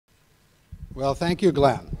Well, thank you,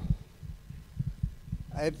 Glenn.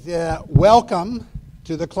 Welcome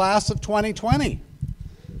to the class of 2020.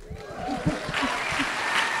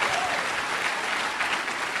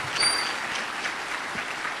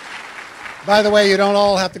 By the way, you don't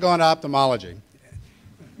all have to go into ophthalmology.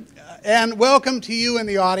 And welcome to you in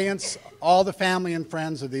the audience, all the family and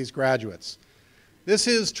friends of these graduates. This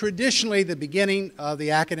is traditionally the beginning of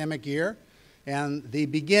the academic year and the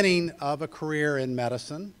beginning of a career in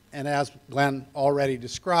medicine, and as Glenn already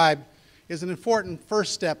described, is an important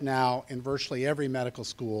first step now in virtually every medical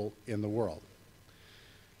school in the world.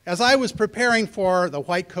 As I was preparing for the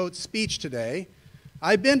white coat speech today,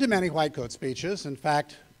 I've been to many white coat speeches. In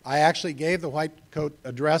fact, I actually gave the white coat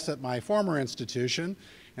address at my former institution,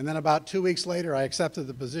 and then about 2 weeks later I accepted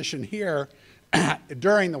the position here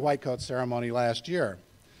during the white coat ceremony last year.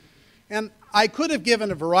 And I could have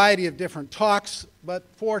given a variety of different talks, but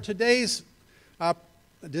for today's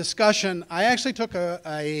discussion, I actually took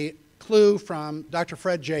a clue from Dr.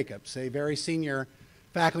 Fred Jacobs, a very senior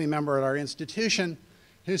faculty member at our institution,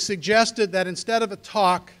 who suggested that instead of a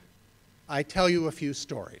talk, I tell you a few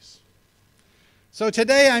stories. So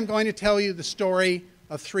today I'm going to tell you the story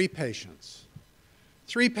of three patients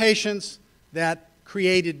that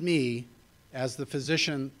created me as the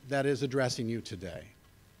physician that is addressing you today.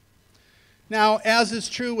 Now, as is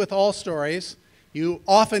true with all stories, you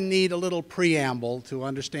often need a little preamble to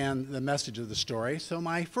understand the message of the story. So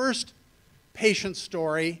my first patient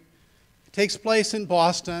story takes place in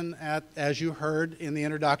Boston as you heard in the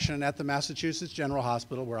introduction, at the Massachusetts General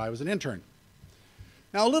Hospital where I was an intern.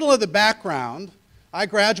 Now, a little of the background. I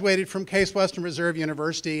graduated from Case Western Reserve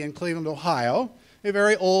University in Cleveland, Ohio, a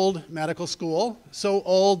very old medical school, so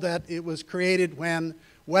old that it was created when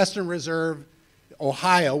Western Reserve,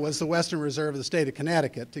 Ohio, was the Western Reserve of the state of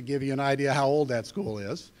Connecticut, to give you an idea how old that school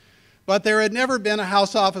is. But there had never been a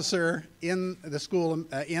house officer in the school,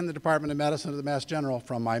 in the Department of Medicine of the Mass General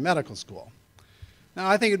from my medical school. Now,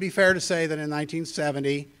 I think it would be fair to say that in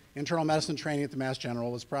 1970, internal medicine training at the Mass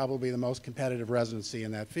General was probably the most competitive residency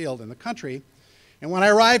in that field in the country. And when I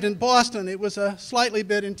arrived in Boston, it was a slightly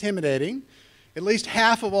bit intimidating. At least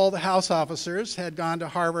half of all the house officers had gone to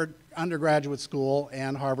Harvard undergraduate school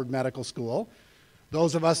and Harvard Medical School.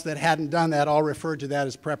 Those of us that hadn't done that all referred to that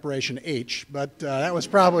as Preparation H, but that was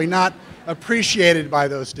probably not appreciated by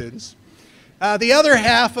those students. The other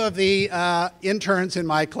half of the interns in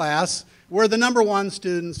my class were the #1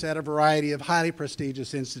 students at a variety of highly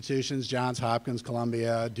prestigious institutions, Johns Hopkins,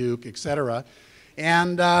 Columbia, Duke, etc.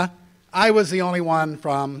 And I was the only one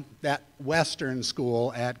from that Western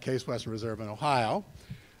school at Case Western Reserve in Ohio.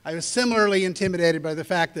 I was similarly intimidated by the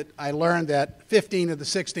fact that I learned that 15 of the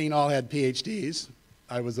 16 all had PhDs.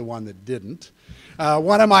 I was the one that didn't.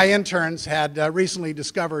 One of my interns had recently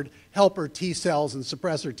discovered helper T cells and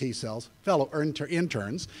suppressor T cells, fellow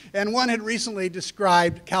interns, and one had recently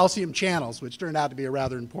described calcium channels, which turned out to be a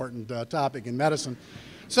rather important topic in medicine.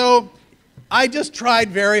 So I just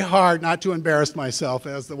tried very hard not to embarrass myself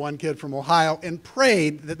as the one kid from Ohio and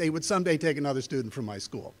prayed that they would someday take another student from my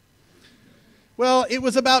school. Well, it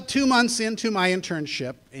was about 2 months into my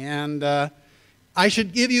internship, and I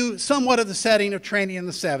should give you somewhat of the setting of training in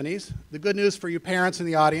the 70s. The good news for you parents in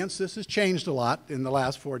the audience, this has changed a lot in the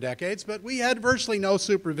last 4 decades, but we had virtually no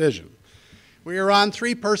supervision. We were on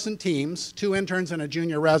 3-person teams, 2 interns and a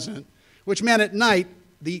junior resident, which meant at night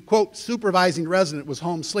the, quote, supervising resident was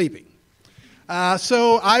home sleeping.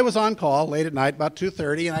 So I was on call late at night, about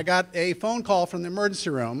 2:30, and I got a phone call from the emergency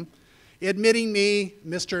room admitting me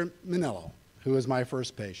Mr. Manillo, who was my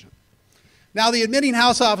first patient. Now, the admitting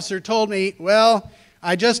house officer told me, well,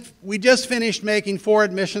 we just finished making 4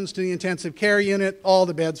 admissions to the intensive care unit. All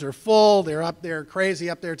the beds are full. They're up there crazy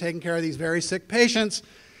up there taking care of these very sick patients.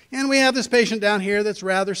 And we have this patient down here that's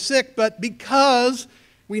rather sick, but because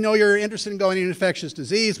we know you're interested in going into infectious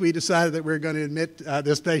disease, we decided that we were going to admit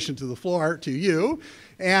this patient to the floor, to you,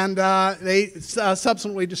 and they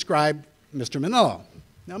subsequently described Mr. Manillo.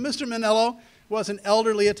 Now, Mr. Manillo was an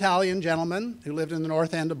elderly Italian gentleman who lived in the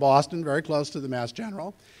north end of Boston, very close to the Mass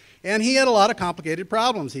General, and he had a lot of complicated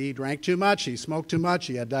problems. He drank too much, he smoked too much,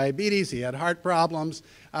 he had diabetes, he had heart problems,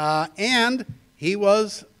 and he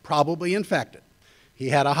was probably infected. He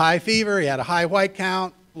had a high fever, he had a high white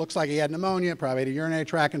count, looks like he had pneumonia, probably had a urinary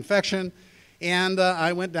tract infection, and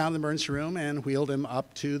I went down to the emergency room and wheeled him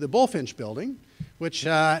up to the Bullfinch building, which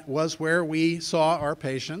was where we saw our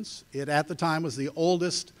patients. It, at the time, was the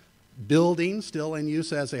oldest building still in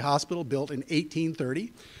use as a hospital, built in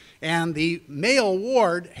 1830, and the male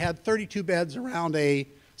ward had 32 beds around a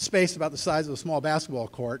space about the size of a small basketball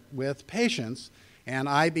court with patients, and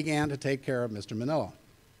I began to take care of Mr. Manillo.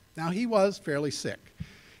 Now, he was fairly sick.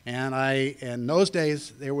 And in those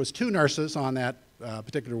days, there was 2 nurses on that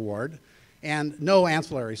particular ward, and no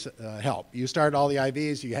ancillary help. You started all the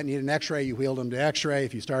IVs, you needed an x-ray, you wheeled them to x-ray.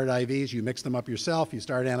 If you started IVs, you mixed them up yourself. You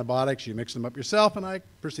started antibiotics, you mixed them up yourself, and I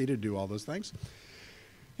proceeded to do all those things.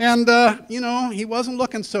 And, you know, he wasn't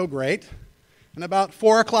looking so great. And about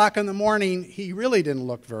 4 o'clock in the morning, he really didn't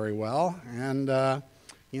look very well. And,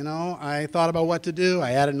 you know, I thought about what to do.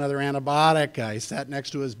 I added another antibiotic. I sat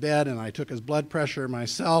next to his bed, and I took his blood pressure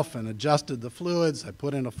myself and adjusted the fluids. I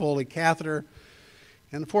put in a Foley catheter.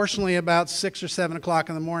 And fortunately, about 6 or 7 o'clock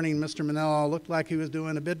in the morning, Mr. Manello looked like he was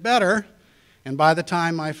doing a bit better. And by the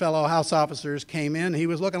time my fellow house officers came in, he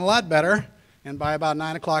was looking a lot better. And by about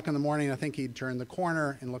 9 o'clock in the morning, I think he'd turned the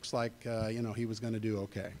corner and looks like, you know, he was going to do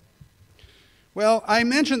okay. Well, I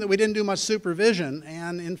mentioned that we didn't do much supervision,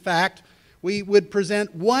 and in fact, we would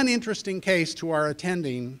present one interesting case to our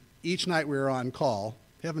attending each night we were on call.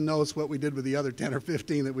 Heaven knows what we did with the other 10 or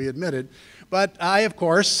 15 that we admitted. But I, of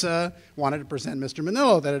course, wanted to present Mr.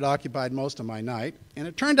 Manillo that had occupied most of my night. And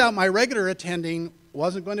it turned out my regular attending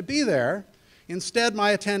wasn't going to be there. Instead,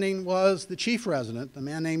 my attending was the chief resident, a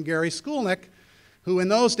man named Gary Skulnick, who in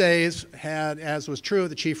those days had, as was true of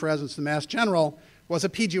the chief residents of the Mass General, was a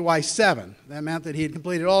PGY-7. That meant that he had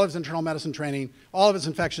completed all of his internal medicine training, all of his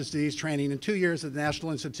infectious disease training, and 2 years at the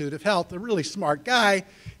National Institute of Health. A really smart guy,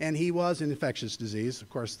 and he was in infectious disease, of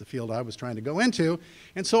course, the field I was trying to go into.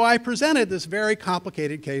 And so I presented this very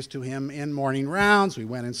complicated case to him in morning rounds. We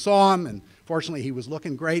went and saw him, and fortunately he was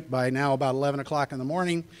looking great by now about 11 o'clock in the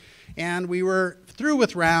morning. And we were through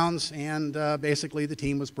with rounds, and basically the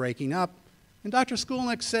team was breaking up. And Dr.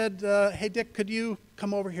 Skulnick said, hey, Dick, could you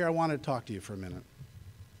come over here? I wanted to talk to you for a minute.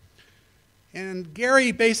 And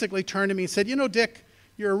Gary basically turned to me and said, you know, Dick,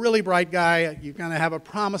 you're a really bright guy. You're going to have a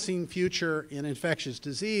promising future in infectious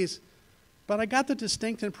disease. But I got the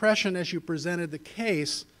distinct impression as you presented the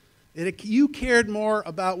case that you cared more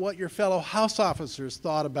about what your fellow house officers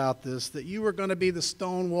thought about this, that you were going to be the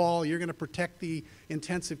stone wall, you're going to protect the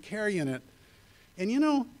intensive care unit. And you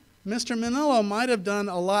know, Mr. Manillo might have done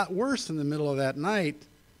a lot worse in the middle of that night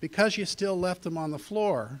because you still left him on the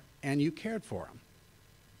floor and you cared for him.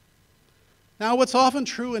 Now, what's often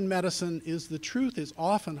true in medicine is the truth is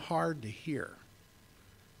often hard to hear.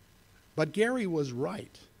 But Gary was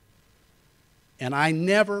right. And I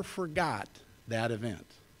never forgot that event.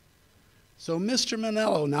 So Mr.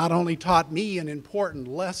 Manillo not only taught me an important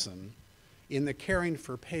lesson in the caring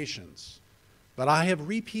for patients, but I have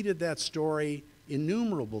repeated that story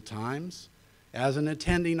innumerable times as an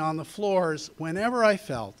attending on the floors whenever I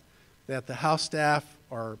felt that the house staff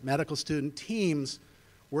or medical student teams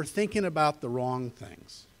were thinking about the wrong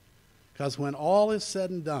things. Because when all is said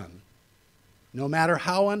and done, no matter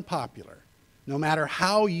how unpopular, no matter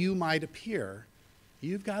how you might appear,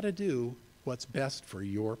 you've got to do what's best for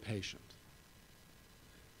your patient.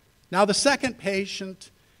 Now, the second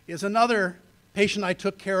patient is another patient I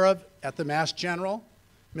took care of at the Mass General,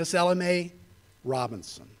 Miss Ella Mae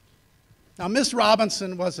Robinson. Now, Miss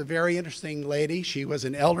Robinson was a very interesting lady. She was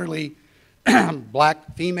an elderly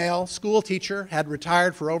black female school teacher, had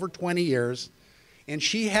retired for over 20 years, and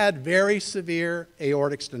she had very severe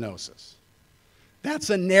aortic stenosis. That's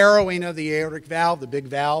a narrowing of the aortic valve, the big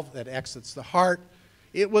valve that exits the heart.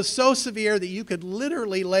 It was so severe that you could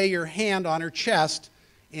literally lay your hand on her chest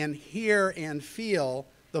and hear and feel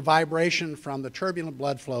the vibration from the turbulent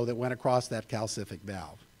blood flow that went across that calcific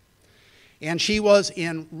valve. And she was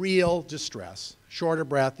in real distress, short of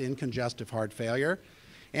breath, in congestive heart failure.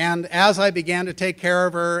 And as I began to take care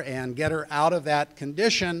of her and get her out of that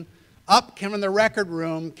condition, up from the record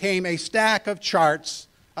room came a stack of charts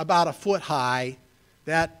about a foot high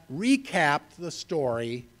that recapped the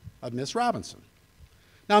story of Miss Robinson.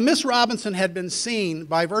 Now, Miss Robinson had been seen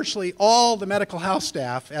by virtually all the medical house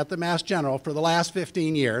staff at the Mass General for the last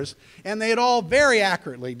 15 years, and they had all very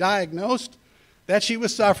accurately diagnosed that she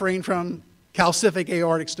was suffering from calcific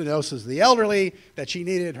aortic stenosis of the elderly, that she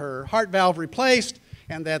needed her heart valve replaced,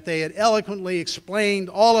 and that they had eloquently explained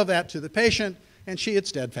all of that to the patient, and she had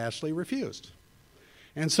steadfastly refused.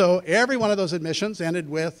 And so every one of those admissions ended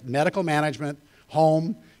with medical management,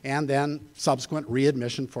 home, and then subsequent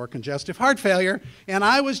readmission for congestive heart failure. And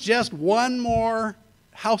I was just one more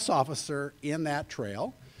house officer in that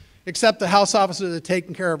trail, except the house officer that had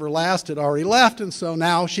taken care of her last had already left, and so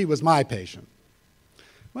now she was my patient.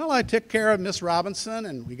 Well, I took care of Miss Robinson,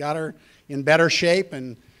 and we got her in better shape,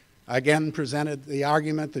 and again presented the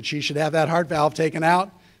argument that she should have that heart valve taken out,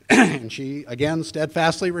 and she again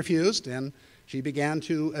steadfastly refused, and she began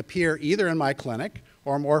to appear either in my clinic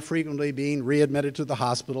or more frequently being readmitted to the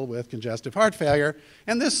hospital with congestive heart failure.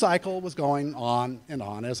 And this cycle was going on and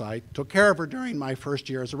on as I took care of her during my first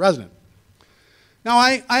year as a resident. Now,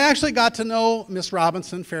 I actually got to know Miss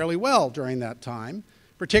Robinson fairly well during that time,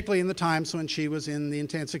 particularly in the times when she was in the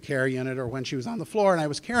intensive care unit or when she was on the floor and I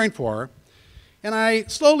was caring for her. And I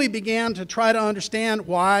slowly began to try to understand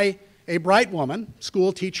why a bright woman,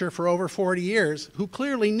 school teacher for over 40 years, who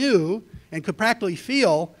clearly knew and could practically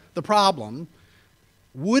feel the problem,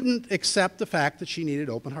 wouldn't accept the fact that she needed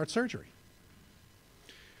open heart surgery.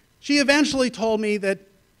 She eventually told me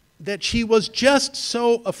that she was just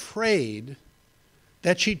so afraid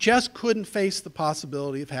that she just couldn't face the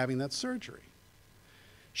possibility of having that surgery.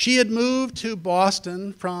 She had moved to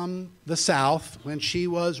Boston from the South when she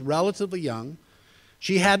was relatively young.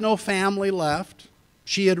 She had no family left.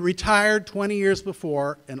 She had retired 20 years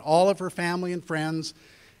before, and all of her family and friends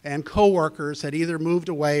and coworkers had either moved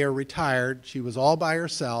away or retired. She was all by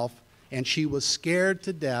herself, and she was scared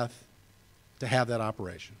to death to have that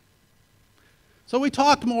operation. So we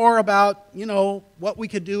talked more about, what we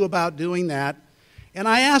could do about doing that. And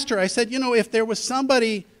I asked her, I said, if there was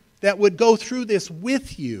somebody that would go through this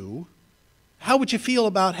with you, how would you feel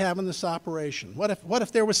about having this operation? What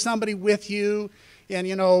if there was somebody with you and,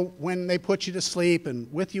 when they put you to sleep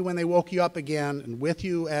and with you when they woke you up again and with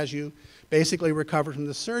you as you basically recovered from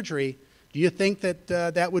the surgery, do you think that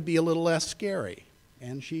that would be a little less scary?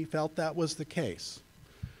 And she felt that was the case.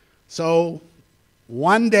 So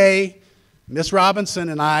one day, Miss Robinson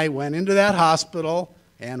and I went into that hospital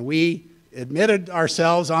and we admitted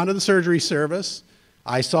ourselves onto the surgery service.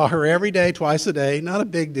 I saw her every day, twice a day, not a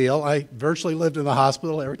big deal. I virtually lived in the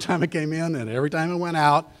hospital every time I came in and every time I went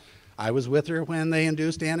out. I was with her when they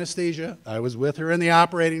induced anesthesia. I was with her in the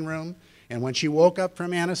operating room. And when she woke up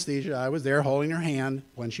from anesthesia, I was there holding her hand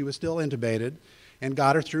when she was still intubated and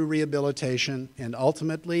got her through rehabilitation. And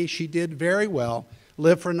ultimately, she did very well,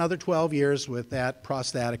 lived for another 12 years with that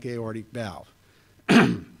prostatic aortic valve.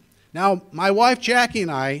 Now, my wife Jackie and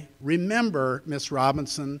I remember Miss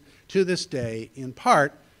Robinson to this day, in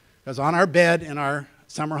part because on our bed in our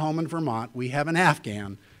summer home in Vermont, we have an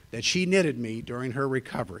Afghan that she knitted me during her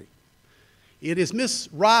recovery. It is Miss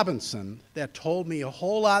Robinson that told me a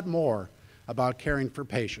whole lot more about caring for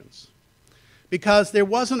patients, because there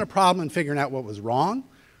wasn't a problem in figuring out what was wrong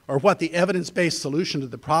or what the evidence-based solution to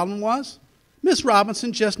the problem was. Miss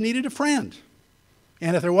Robinson just needed a friend.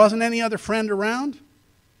 And if there wasn't any other friend around,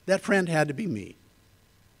 that friend had to be me.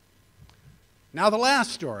 Now, the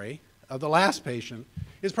last story of the last patient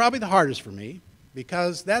is probably the hardest for me,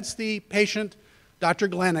 because that's the patient, Dr.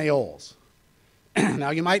 Glenn Aoles. Now,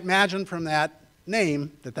 you might imagine from that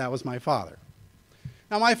name that that was my father.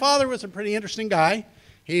 Now, my father was a pretty interesting guy.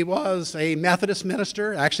 He was a Methodist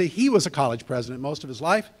minister. Actually, he was a college president most of his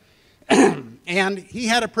life. And he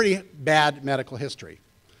had a pretty bad medical history.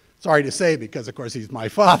 Sorry to say, because, of course, he's my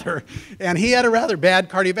father. And he had a rather bad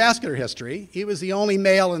cardiovascular history. He was the only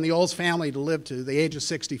male in the Oles family to live to the age of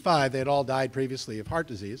 65. They had all died previously of heart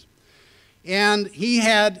disease. And he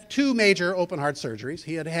had two major open heart surgeries.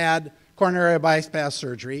 He had had coronary bypass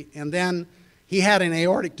surgery, and then he had an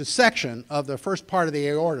aortic dissection of the first part of the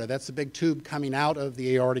aorta. That's the big tube coming out of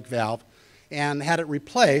the aortic valve, and had it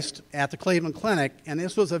replaced at the Cleveland Clinic. And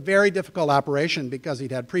this was a very difficult operation because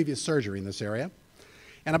he'd had previous surgery in this area.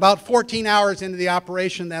 And about 14 hours into the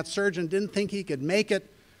operation, that surgeon didn't think he could make it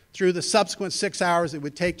through the subsequent 6 hours it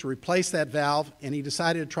would take to replace that valve, and he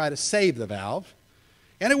decided to try to save the valve.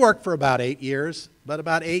 And it worked for about 8 years, but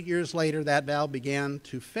about 8 years later, that valve began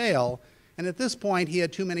to fail. And at this point, he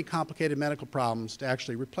had too many complicated medical problems to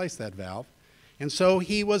actually replace that valve. And so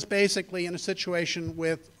he was basically in a situation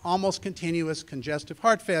with almost continuous congestive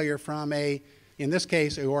heart failure from in this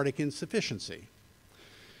case, aortic insufficiency.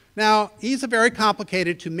 Now, he's very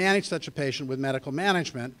complicated to manage such a patient with medical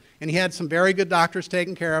management, and he had some very good doctors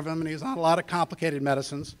taking care of him, and he was on a lot of complicated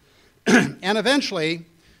medicines. And eventually,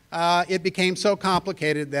 it became so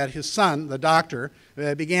complicated that his son, the doctor,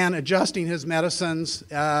 began adjusting his medicines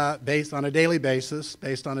based on a daily basis,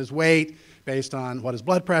 based on his weight, based on what his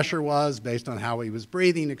blood pressure was, based on how he was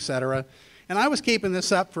breathing, etc. And I was keeping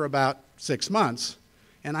this up for about 6 months,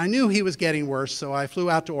 and I knew he was getting worse, so I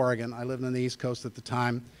flew out to Oregon. I lived on the East Coast at the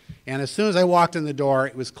time. And as soon as I walked in the door,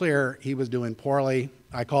 it was clear he was doing poorly.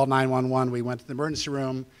 I called 911. We went to the emergency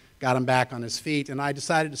room, got him back on his feet, and I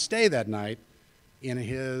decided to stay that night in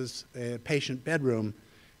his patient bedroom,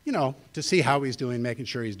 to see how he's doing, making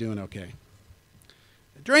sure he's doing okay.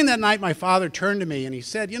 During that night, my father turned to me and he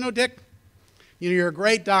said, Dick, you're a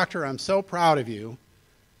great doctor. I'm so proud of you,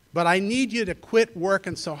 but I need you to quit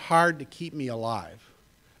working so hard to keep me alive.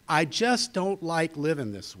 I just don't like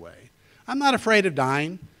living this way. I'm not afraid of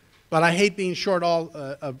dying, but I hate being short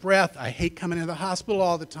of breath. I hate coming to the hospital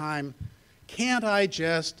all the time. Can't I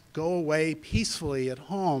just go away peacefully at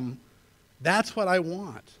home? That's what I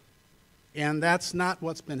want. And that's not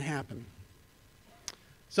what's been happening.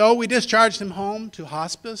 So we discharged him home to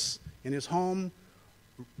hospice in his home,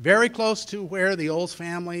 very close to where the Olds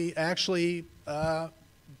family actually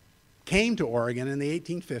came to Oregon in the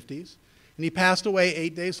 1850s. And he passed away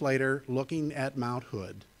 8 days later looking at Mount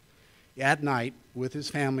Hood at night with his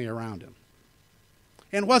family around him.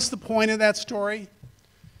 And what's the point of that story?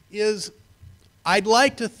 Is I'd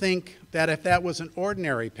like to think that if that was an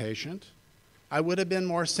ordinary patient, I would have been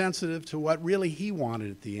more sensitive to what really he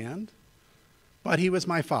wanted at the end. But he was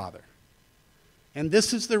my father. And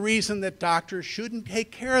this is the reason that doctors shouldn't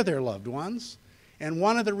take care of their loved ones, and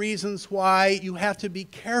one of the reasons why you have to be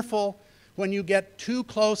careful when you get too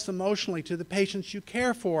close emotionally to the patients you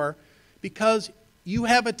care for, because you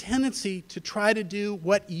have a tendency to try to do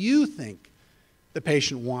what you think the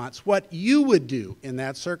patient wants, what you would do in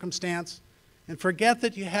that circumstance, and forget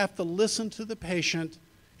that you have to listen to the patient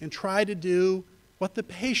and try to do what the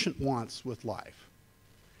patient wants with life.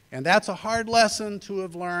 And that's a hard lesson to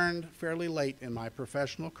have learned fairly late in my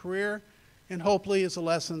professional career, and hopefully is a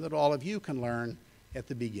lesson that all of you can learn at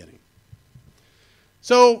the beginning.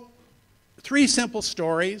 So, 3 simple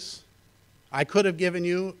stories. I could have given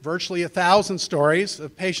you virtually 1,000 stories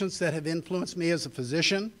of patients that have influenced me as a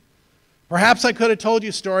physician. Perhaps I could have told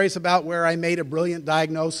you stories about where I made a brilliant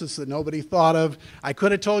diagnosis that nobody thought of. I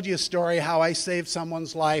could have told you a story how I saved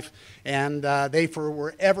someone's life and they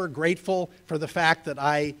were ever grateful for the fact that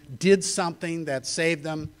I did something that saved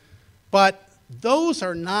them. But those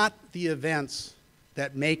are not the events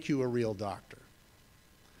that make you a real doctor.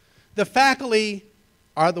 The faculty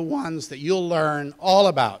are the ones that you'll learn all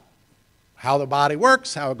about. How the body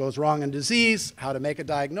works, how it goes wrong in disease, how to make a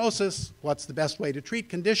diagnosis, what's the best way to treat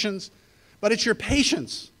conditions. But it's your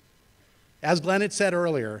patients, as Glenn had said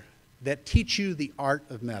earlier, that teach you the art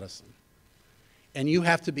of medicine. And you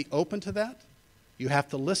have to be open to that, you have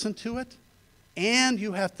to listen to it, and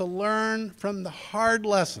you have to learn from the hard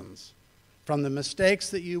lessons, from the mistakes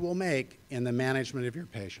that you will make in the management of your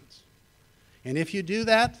patients. And if you do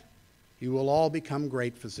that, you will all become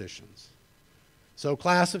great physicians. So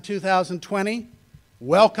class of 2020,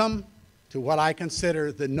 welcome to what I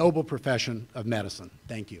consider the noble profession of medicine.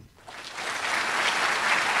 Thank you.